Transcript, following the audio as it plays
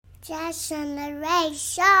Just in the Ray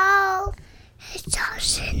Show.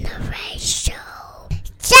 Just in the Ray Show.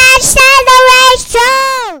 Just in the Ray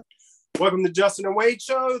Show. Welcome to Justin and Wade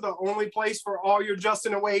Show, the only place for all your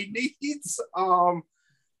Justin and Wade needs. I'm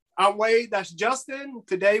Wade. That's Justin.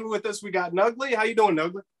 Today with us we got Nugly. How you doing,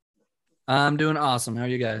 Nugly? I'm doing awesome. How are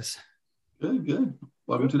you guys? Good.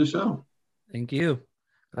 Welcome to the show. Thank you.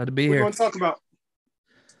 Glad to be What do here. you want to talk about?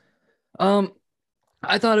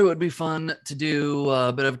 I thought it would be fun to do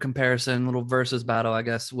a bit of a comparison, little versus battle, I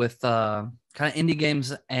guess, with kind of indie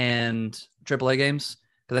games and AAA games.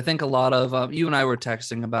 Because I think a lot of you and I were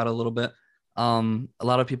texting about it a little bit. A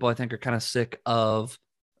lot of people I think are kind of sick of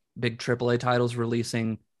big AAA titles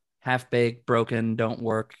releasing half-baked, broken, don't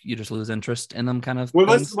work. You just lose interest in them, kind of. Well,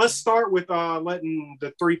 things. let's start with letting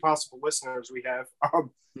the three possible listeners we have. A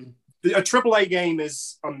AAA game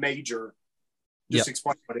is a major. Just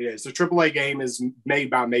explain what it is. The AAA game is made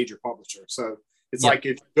by a major publisher, so it's like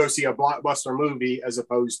if you go see a blockbuster movie as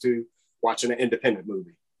opposed to watching an independent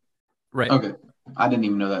movie. Right. Okay. I didn't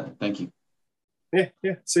even know that. Thank you.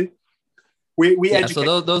 Yeah. See, we educate.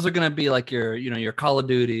 So those are going to be like your Call of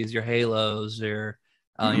Duties, your Halos, your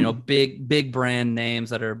big brand names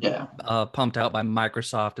that are pumped out by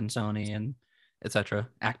Microsoft and Sony and etc.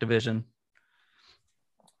 Activision.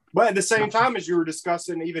 But at the same time, as you were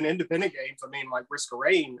discussing, even independent games, I mean, like Risk of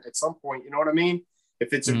Rain, at some point, you know what I mean?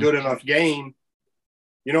 If it's a good enough game,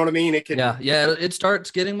 you know what I mean? It can. Yeah, it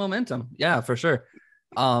starts getting momentum. Yeah, for sure.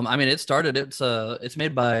 I mean, it's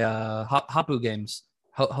made by Hapu Games.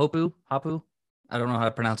 Hapu. I don't know how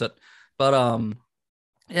to pronounce it, but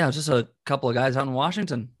it's just a couple of guys out in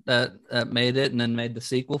Washington that made it and then made the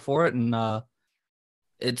sequel for it, and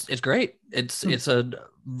it's great. It's a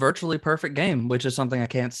virtually perfect game, which is something I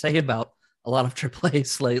can't say about a lot of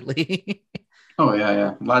AAAs lately. Oh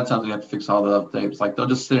yeah. A lot of times we have to fix all the updates. Like they'll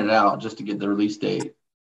just send it out just to get the release date.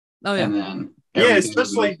 Oh yeah, and then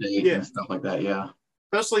especially and stuff like that. Yeah,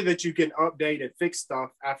 especially that you can update and fix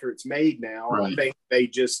stuff after it's made now. Right. I think they'll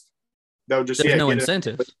just there's no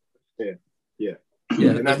incentive. Yeah.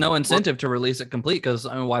 There's no incentive to release it complete because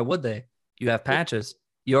why would they? You have patches.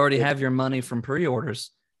 You already have your money from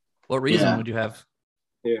pre-orders. What reason would you have?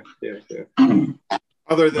 Yeah.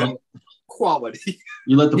 Other than quality.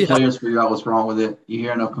 You let the players figure out what's wrong with it. You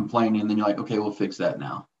hear enough complaining, and then you're like, okay, we'll fix that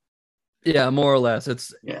now. Yeah, more or less.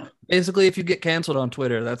 It's basically if you get canceled on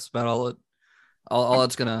Twitter, that's about all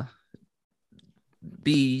it's gonna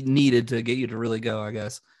be needed to get you to really go, I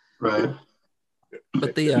guess. Right.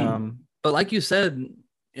 But but like you said,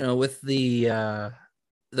 with the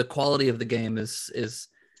quality of the game is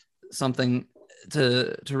something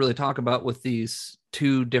to really talk about with these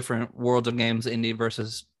two different worlds of games, indie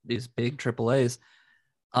versus these big AAAs.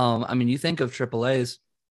 I mean, you think of AAAs,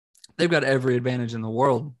 they've got every advantage in the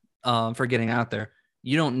world for getting out there.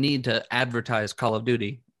 You don't need to advertise Call of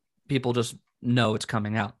Duty. People just know it's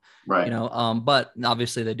coming out. Right. But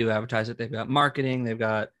obviously they do advertise it. They've got marketing, they've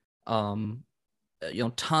got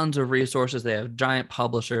tons of resources, they have giant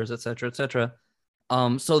publishers, et cetera.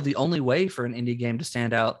 So the only way for an indie game to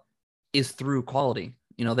stand out is through quality.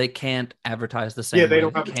 They can't advertise the same way. Yeah, they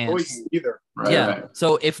don't have a choice either. Right, yeah. Right.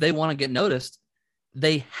 So if they want to get noticed,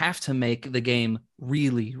 they have to make the game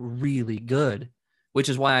really, really good, which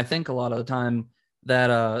is why I think a lot of the time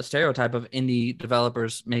that stereotype of indie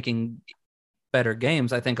developers making better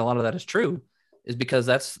games, I think a lot of that is true, is because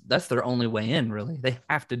that's their only way in, really. They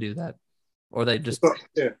have to do that, or they just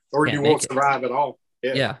or you won't survive at all.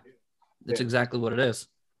 Yeah. That's exactly what it is.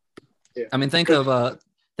 Yeah. I mean, think of that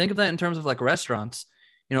in terms of like restaurants.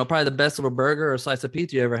 Probably the best little burger or slice of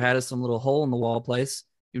pizza you ever had is some little hole in the wall place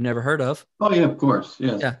you've never heard of. Oh yeah, of course.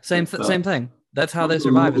 Yeah. Yeah. Same thing. That's how they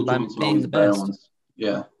survive, is by being the best.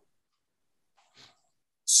 Yeah.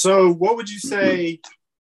 So what would you say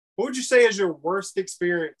is your worst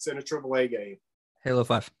experience in a AAA game? Halo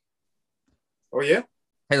 5. Oh yeah?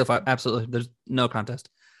 Halo 5, absolutely. There's no contest.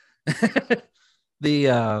 I mean,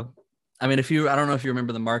 I don't know if you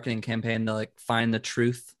remember the marketing campaign to like Find the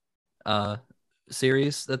Truth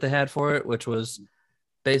series that they had for it, which was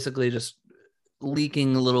basically just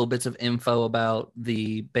leaking little bits of info about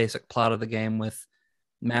the basic plot of the game, with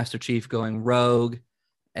Master Chief going rogue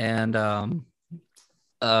and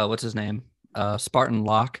what's his name? Spartan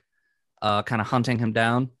Locke kind of hunting him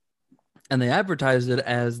down. And they advertised it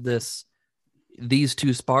as these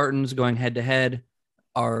two Spartans going head to head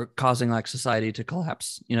are causing like society to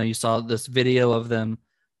collapse. You saw this video of them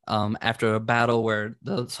after a battle where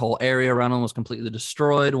this whole area around them was completely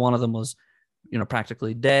destroyed. One of them was,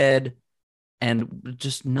 practically dead, and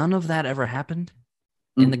just none of that ever happened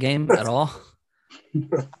in the game at all.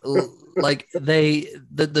 Like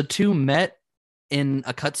the two met in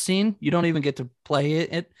a cutscene. You don't even get to play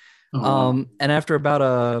it. Oh, And after about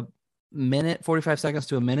a minute, 45 seconds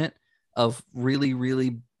to a minute of really,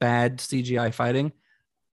 really bad CGI fighting,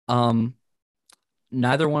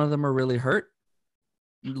 neither one of them are really hurt.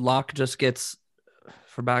 Locke just gets,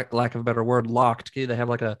 for lack of a better word, locked. They have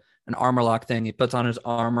like an armor lock thing. He puts on his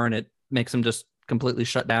armor and it makes him just completely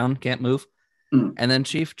shut down, can't move. And then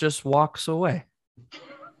Chief just walks away.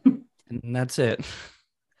 And that's it.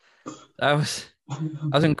 I was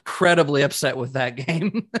incredibly upset with that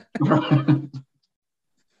game.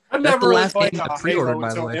 I That's never the really last played game I pre-ordered, Halo by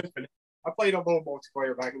the until way. Infinite. I played a little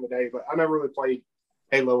multiplayer back in the day, but I never really played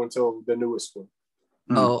Halo until the newest one.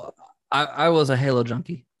 Oh, I was a Halo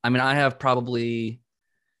junkie. I mean, I have probably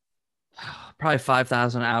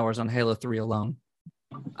 5,000 hours on Halo 3 alone.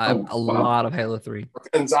 I have a lot of Halo 3.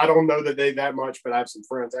 And I don't know that they that much, but I have some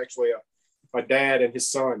friends, actually, my dad and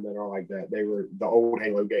his son that are like that. They were the old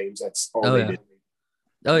Halo games. That's all they did.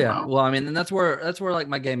 Oh yeah. Well, I mean, and that's where like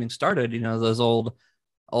my gaming started. Those old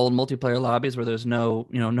multiplayer lobbies where there's no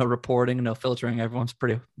reporting, no filtering. Everyone's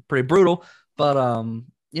pretty brutal. But I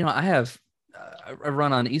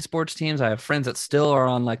run on esports teams. I have friends that still are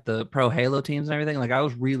on like the pro Halo teams and everything. Like I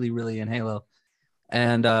was really, really in Halo,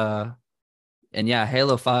 and yeah,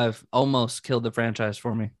 Halo 5 almost killed the franchise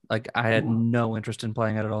for me. Like I had no interest in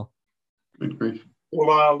playing it at all.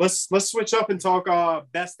 Well, let's switch up and talk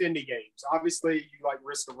best indie games. Obviously, you like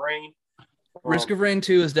Risk of Rain. Risk of Rain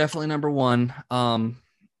 2 is definitely number one.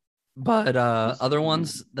 But other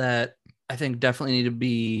ones that I think definitely need to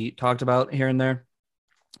be talked about here and there.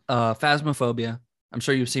 Phasmophobia. I'm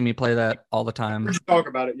sure you've seen me play that all the time. Talk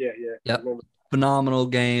about it. Yeah. Yep. Phenomenal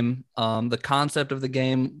game. The concept of the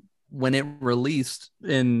game when it released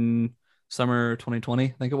in summer 2020,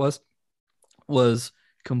 I think it was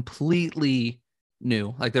completely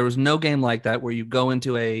new. Like there was no game like that where you go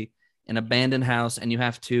into an abandoned house and you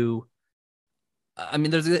have to. I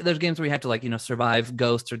mean, there's games where you have to survive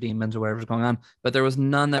ghosts or demons or whatever's going on, but there was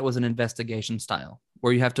none that was an investigation style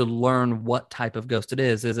where you have to learn what type of ghost it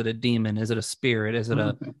is. Is it a demon? Is it a spirit? Is it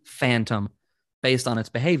a phantom based on its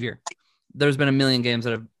behavior? There's been a million games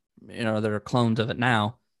that have, that are clones of it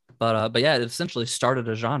now, but yeah, it essentially started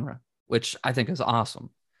a genre, which I think is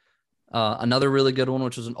awesome. Another really good one,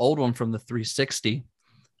 which was an old one from the 360,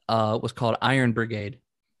 was called Iron Brigade,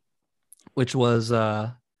 which was,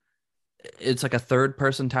 it's like a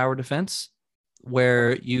third-person tower defense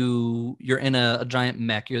where you're in a giant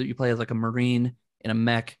mech. You play as like a Marine in a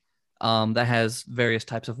mech that has various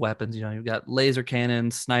types of weapons. You've got laser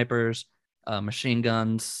cannons, snipers, machine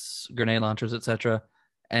guns, grenade launchers, etc.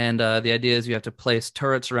 And the idea is you have to place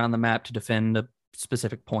turrets around the map to defend a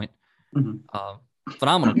specific point.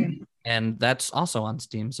 Phenomenal game. And that's also on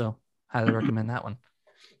Steam, so highly recommend that one.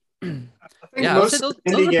 Yeah, I would say those are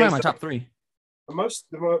probably my top three. Most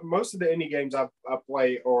of the indie games I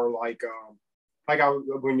play are like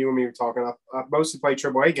when you and me were talking, I mostly play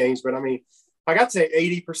AAA games, but I mean, like I'd say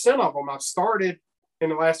 80% of them I've started in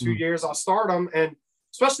the last few years. I'll start them, and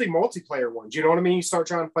especially multiplayer ones. You know what I mean? You start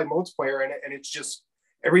trying to play multiplayer, and it's just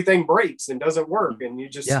everything breaks and doesn't work, and you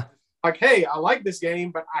just like, hey, I like this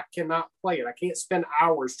game, but I cannot play it. I can't spend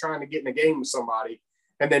hours trying to get in a game with somebody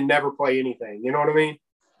and then never play anything. You know what I mean?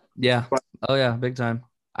 Yeah. Oh yeah, big time.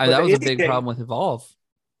 That was a big problem with Evolve.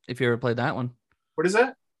 If you ever played that one. What is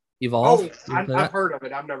that? Evolve. Oh, I've heard of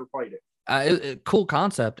it. I've never played it. Cool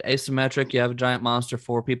concept. Asymmetric. You have a giant monster.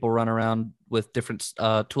 4 people run around with different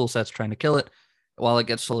tool sets trying to kill it while it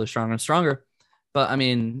gets slowly stronger and stronger. But I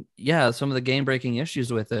mean, yeah, some of the game breaking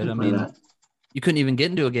issues with it. I mean, you couldn't even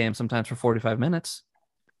get into a game sometimes for 45 minutes.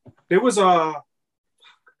 There was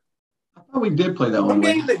we did play that one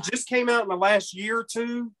game that just came out in the last year or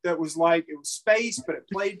two that was like, it was space, but it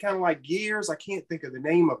played kind of like Gears. I can't think of the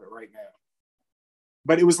name of it right now,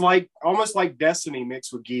 but it was like almost like Destiny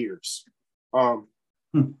mixed with Gears. Was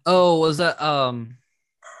that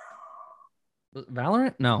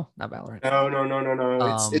Valorant? No, not Valorant.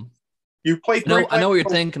 No. You play. I know what you're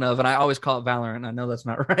thinking of, and I always call it Valorant. I know that's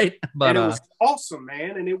not right, but and it was awesome,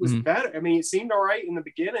 man, and it was better. I mean, it seemed all right in the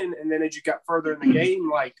beginning, and then as you got further in the game,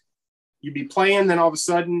 like you'd be playing, then all of a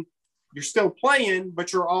sudden you're still playing,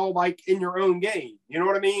 but you're all like in your own game. You know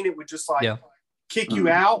what I mean? It would just like kick you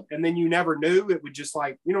out, and then you never knew. It would just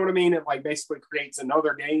like, you know what I mean? It like basically creates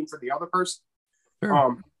another game for the other person.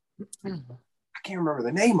 Sure. I can't remember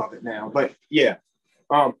the name of it now, but yeah,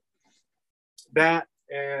 that.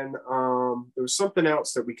 And there was something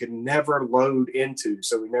else that we could never load into,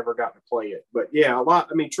 so we never got to play it. But yeah, a lot.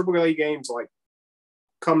 I mean, AAA games like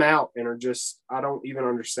come out and are just, I don't even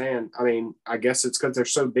understand. I mean, I guess it's because they're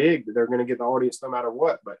so big that they're going to get the audience no matter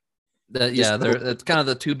what. But it's kind of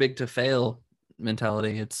the too big to fail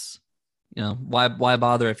mentality. It's, why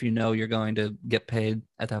bother if you know you're going to get paid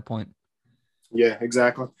at that point? Yeah,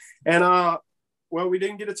 exactly. And well, we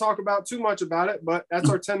didn't get to talk about too much about it, but that's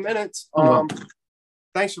our 10 minutes.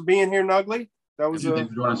 Thanks for being here, Nugly. That was a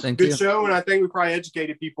good show, and I think we probably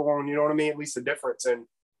educated people on, at least the difference in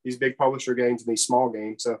these big publisher games and these small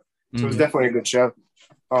games. So it was definitely a good show.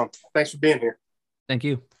 Thanks for being here. Thank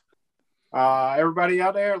you. Everybody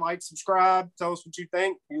out there, like, subscribe. Tell us what you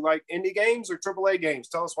think. You like indie games or AAA games?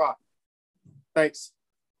 Tell us why. Thanks.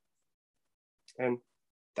 And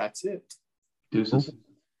that's it. Deuces.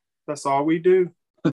 That's all we do.